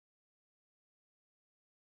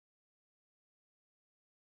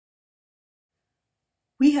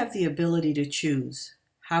We have the ability to choose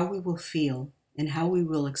how we will feel and how we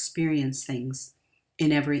will experience things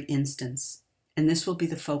in every instance. And this will be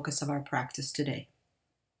the focus of our practice today.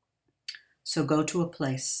 So go to a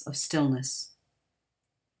place of stillness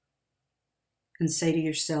and say to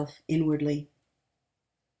yourself inwardly,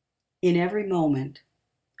 in every moment,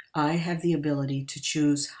 I have the ability to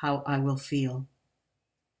choose how I will feel.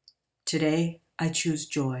 Today, I choose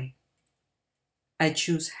joy. I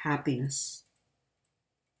choose happiness.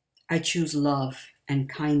 I choose love and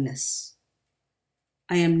kindness.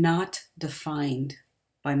 I am not defined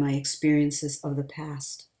by my experiences of the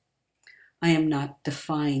past. I am not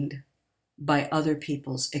defined by other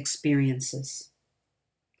people's experiences.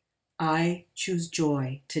 I choose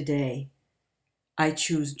joy today. I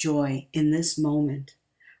choose joy in this moment.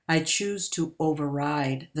 I choose to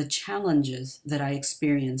override the challenges that I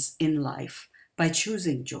experience in life by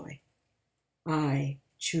choosing joy. I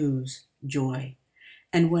choose joy.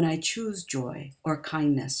 And when I choose joy or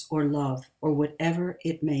kindness or love or whatever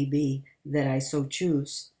it may be that I so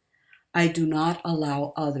choose, I do not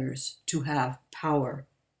allow others to have power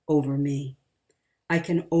over me. I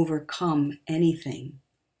can overcome anything.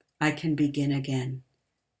 I can begin again.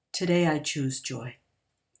 Today I choose joy.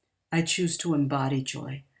 I choose to embody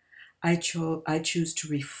joy. I choose to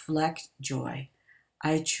reflect joy.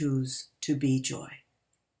 I choose to be joy.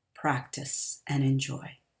 Practice and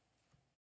enjoy.